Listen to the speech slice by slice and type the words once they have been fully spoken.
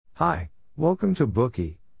Hi, welcome to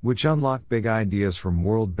Bookey, which unlock big ideas from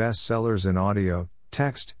world bestsellers in audio,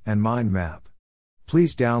 text, and mind map.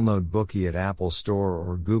 Please download Bookey at Apple Store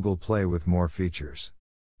or Google Play with more features.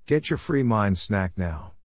 Get your free mind snack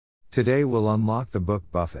now. Today we'll unlock the book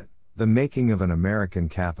Buffett, The Making of an American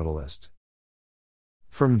Capitalist.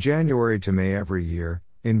 From January to May every year,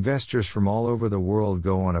 investors from all over the world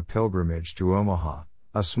go on a pilgrimage to Omaha,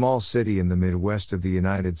 a small city in the Midwest of the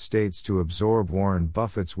United States, to absorb Warren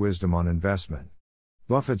Buffett's wisdom on investment.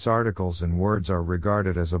 Buffett's articles and words are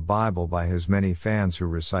regarded as a Bible by his many fans who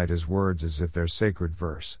recite his words as if they're sacred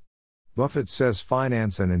verse. Buffett says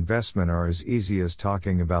finance and investment are as easy as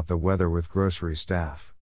talking about the weather with grocery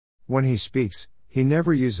staff. When he speaks, he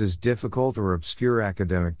never uses difficult or obscure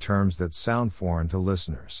academic terms that sound foreign to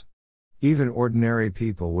listeners. Even ordinary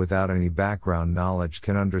people without any background knowledge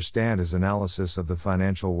can understand his analysis of the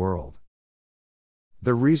financial world.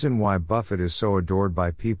 The reason why Buffett is so adored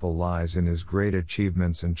by people lies in his great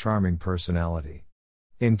achievements and charming personality.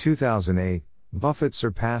 In 2008, Buffett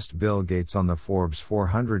surpassed Bill Gates on the Forbes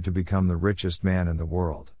 400 to become the richest man in the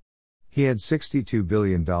world. He had $62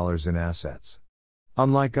 billion in assets.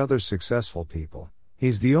 Unlike other successful people,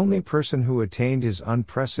 he's the only person who attained his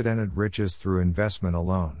unprecedented riches through investment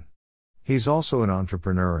alone. He's also an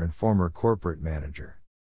entrepreneur and former corporate manager.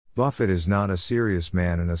 Buffett is not a serious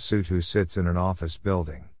man in a suit who sits in an office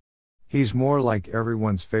building. He's more like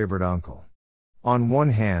everyone's favorite uncle. On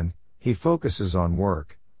one hand, he focuses on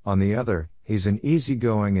work, on the other, he's an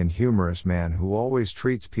easygoing and humorous man who always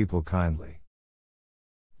treats people kindly.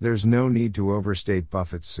 There's no need to overstate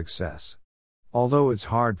Buffett's success. Although it's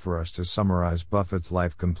hard for us to summarize Buffett's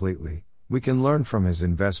life completely, we can learn from his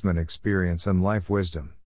investment experience and life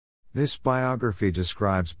wisdom. This biography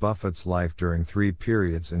describes Buffett's life during 3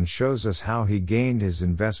 periods and shows us how he gained his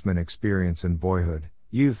investment experience in boyhood,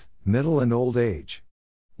 youth, middle and old age.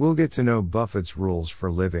 We'll get to know Buffett's rules for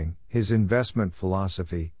living, his investment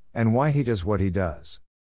philosophy, and why he does what he does.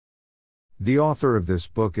 The author of this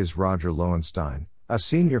book is Roger Lowenstein, a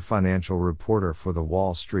senior financial reporter for the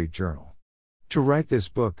Wall Street Journal. To write this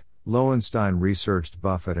book, Lowenstein researched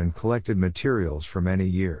Buffett and collected materials for many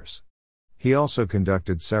years. He also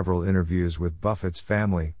conducted several interviews with Buffett's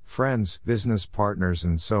family, friends, business partners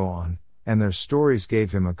and so on, and their stories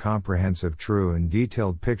gave him a comprehensive, true and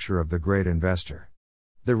detailed picture of the great investor.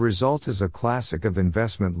 The result is a classic of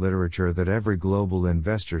investment literature that every global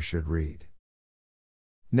investor should read.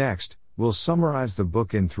 Next, we'll summarize the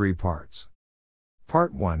book in 3 parts.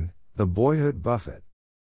 Part 1, The Boyhood Buffett.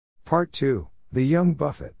 Part 2, The Young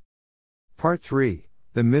Buffett. Part 3,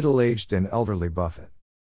 The Middle-Aged and Elderly Buffett.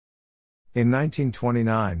 In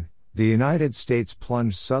 1929, the United States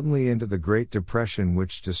plunged suddenly into the Great Depression,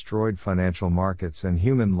 which destroyed financial markets and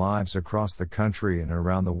human lives across the country and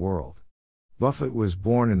around the world. Buffett was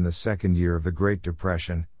born in the second year of the Great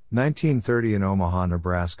Depression, 1930, in Omaha,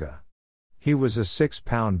 Nebraska. He was a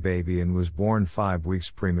 6-pound baby and was born 5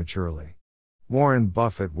 weeks prematurely. Warren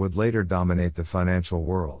Buffett would later dominate the financial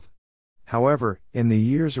world. However, in the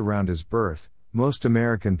years around his birth, most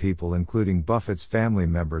American people, including Buffett's family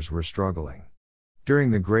members, were struggling.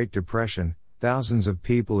 During the Great Depression, thousands of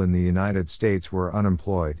people in the United States were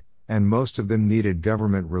unemployed, and most of them needed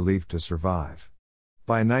government relief to survive.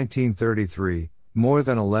 By 1933, more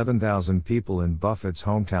than 11,000 people in Buffett's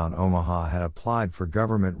hometown Omaha had applied for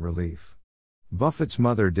government relief. Buffett's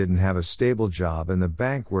mother didn't have a stable job and the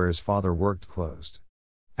bank where his father worked closed.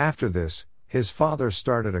 After this, his father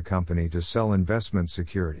started a company to sell investment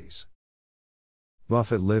securities.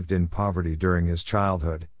 Buffett lived in poverty during his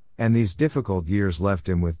childhood, and these difficult years left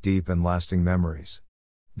him with deep and lasting memories.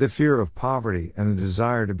 The fear of poverty and the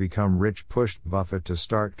desire to become rich pushed Buffett to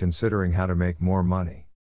start considering how to make more money.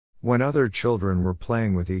 When other children were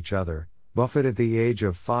playing with each other, Buffett at the age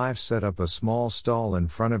of 5 set up a small stall in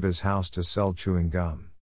front of his house to sell chewing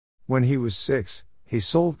gum. When he was 6, he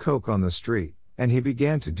sold Coke on the street, and he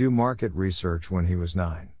began to do market research when he was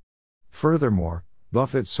 9. Furthermore,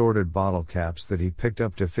 Buffett sorted bottle caps that he picked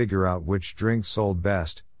up to figure out which drinks sold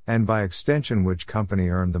best, and by extension which company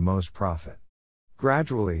earned the most profit.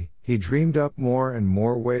 Gradually, he dreamed up more and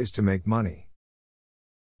more ways to make money.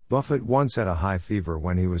 Buffett once had a high fever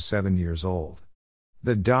when he was 7 years old.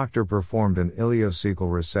 The doctor performed an ileocecal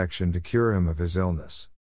resection to cure him of his illness.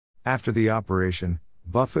 After the operation,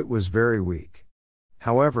 Buffett was very weak.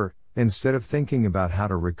 However, instead of thinking about how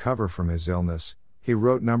to recover from his illness, he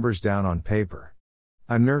wrote numbers down on paper.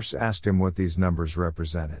 A nurse asked him what these numbers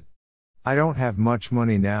represented. "I don't have much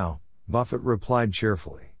money now," Buffett replied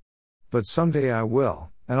cheerfully. "But someday I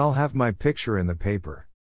will, and I'll have my picture in the paper."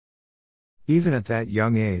 Even at that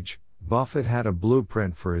young age, Buffett had a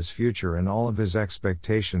blueprint for his future and all of his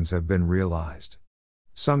expectations have been realized.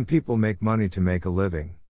 Some people make money to make a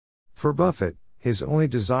living. For Buffett, his only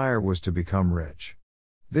desire was to become rich.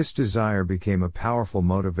 This desire became a powerful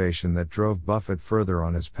motivation that drove Buffett further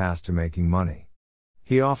on his path to making money.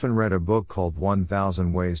 He often read a book called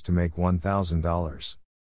 1000 Ways to Make $1,000.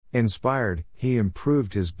 Inspired, he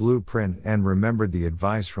improved his blueprint and remembered the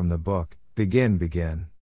advice from the book, begin.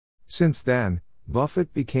 Since then,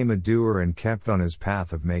 Buffett became a doer and kept on his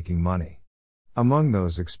path of making money. Among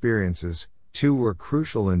those experiences, two were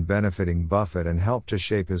crucial in benefiting Buffett and helped to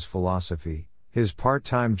shape his philosophy: his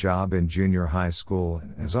part-time job in junior high school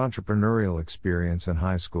and his entrepreneurial experience in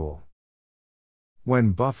high school.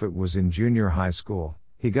 When Buffett was in junior high school,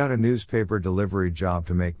 he got a newspaper delivery job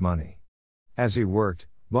to make money. As he worked,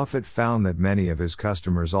 Buffett found that many of his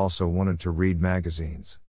customers also wanted to read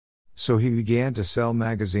magazines. So he began to sell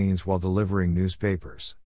magazines while delivering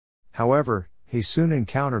newspapers. However, he soon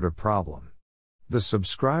encountered a problem. The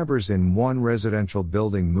subscribers in one residential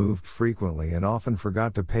building moved frequently and often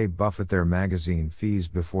forgot to pay Buffett their magazine fees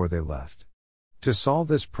before they left. To solve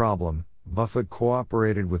this problem, Buffett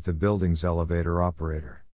cooperated with the building's elevator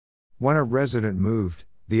operator. When a resident moved,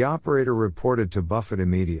 the operator reported to Buffett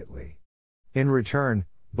immediately. In return,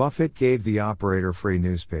 Buffett gave the operator free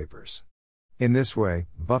newspapers. In this way,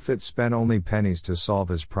 Buffett spent only pennies to solve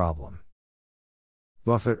his problem.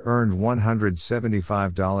 Buffett earned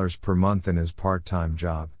 $175 per month in his part-time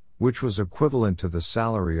job, which was equivalent to the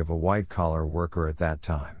salary of a white-collar worker at that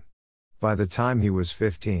time. By the time he was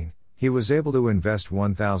 15, he was able to invest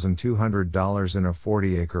 $1,200 in a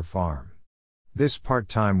 40-acre farm. This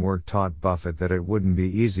part-time work taught Buffett that it wouldn't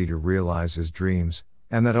be easy to realize his dreams,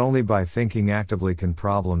 and that only by thinking actively can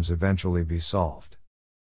problems eventually be solved.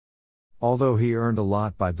 Although he earned a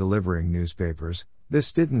lot by delivering newspapers,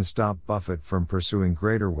 this didn't stop Buffett from pursuing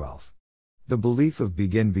greater wealth. The belief of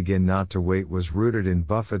begin not to wait was rooted in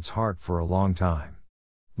Buffett's heart for a long time.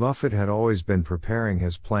 Buffett had always been preparing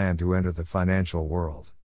his plan to enter the financial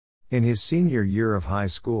world. In his senior year of high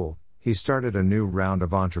school, he started a new round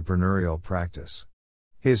of entrepreneurial practice.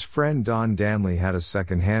 His friend Don Danley had a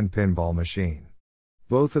second-hand pinball machine.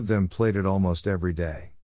 Both of them played it almost every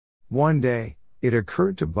day. One day, it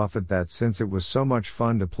occurred to Buffett that since it was so much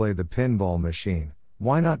fun to play the pinball machine,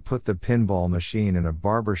 why not put the pinball machine in a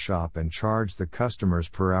barber shop and charge the customers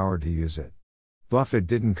per hour to use it? Buffett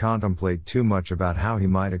didn't contemplate too much about how he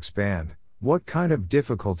might expand, what kind of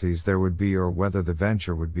difficulties there would be, or whether the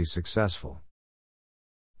venture would be successful.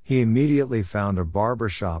 He immediately found a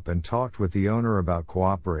barbershop and talked with the owner about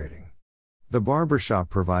cooperating. The barbershop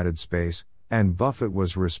provided space, and Buffett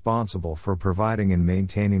was responsible for providing and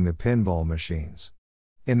maintaining the pinball machines.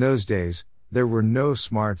 In those days, there were no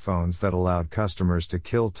smartphones that allowed customers to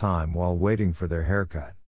kill time while waiting for their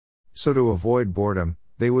haircut. So to avoid boredom,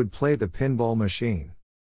 they would play the pinball machine.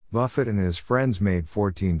 Buffett and his friends made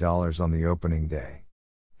 $14 on the opening day.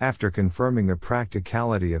 After confirming the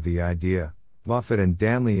practicality of the idea, Buffett and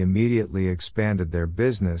Danley immediately expanded their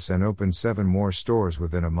business and opened 7 more stores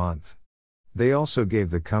within a month. They also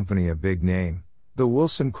gave the company a big name, the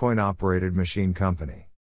Wilson Coin-Operated Machine Company.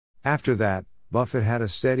 After that, Buffett had a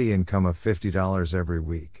steady income of $50 every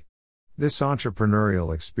week. This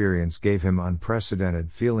entrepreneurial experience gave him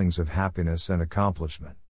unprecedented feelings of happiness and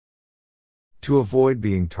accomplishment. To avoid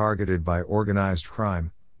being targeted by organized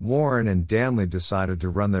crime, Warren and Danley decided to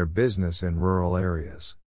run their business in rural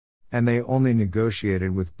areas. And they only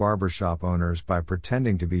negotiated with barbershop owners by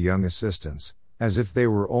pretending to be young assistants, as if they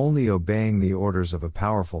were only obeying the orders of a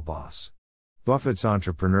powerful boss. Buffett's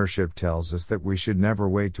entrepreneurship tells us that we should never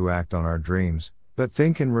wait to act on our dreams, but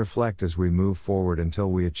think and reflect as we move forward until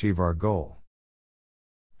we achieve our goal.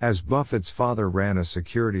 As Buffett's father ran a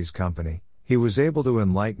securities company, he was able to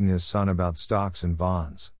enlighten his son about stocks and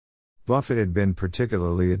bonds. Buffett had been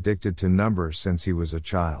particularly addicted to numbers since he was a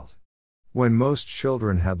child. When most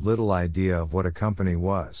children had little idea of what a company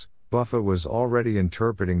was, Buffett was already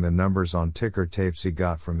interpreting the numbers on ticker tapes he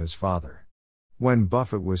got from his father. When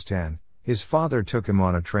Buffett was 10, his father took him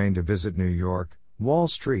on a train to visit New York, Wall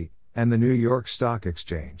Street, and the New York Stock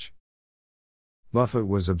Exchange. Buffett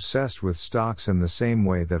was obsessed with stocks in the same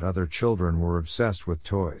way that other children were obsessed with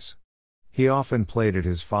toys. He often played at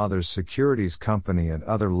his father's securities company and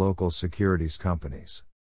other local securities companies.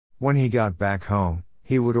 When he got back home,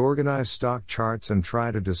 he would organize stock charts and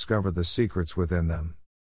try to discover the secrets within them.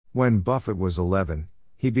 When Buffett was 11,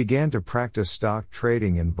 he began to practice stock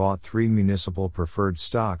trading and bought 3 municipal preferred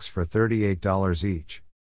stocks for $38 each.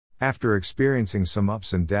 After experiencing some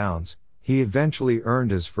ups and downs, he eventually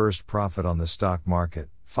earned his first profit on the stock market,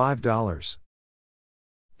 $5.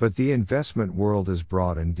 But the investment world is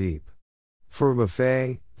broad and deep. For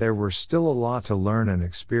Buffett, there were still a lot to learn and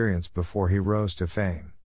experience before he rose to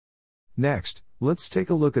fame. Next, let's take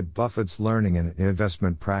a look at Buffett's learning and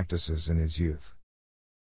investment practices in his youth.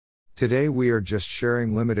 Today we are just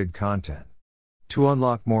sharing limited content. To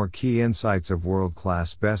unlock more key insights of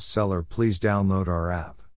world-class bestseller, please download our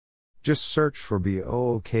app. Just search for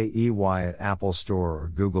BOOKEY at Apple Store or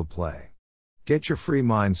Google Play. Get your free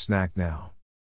mind snack now.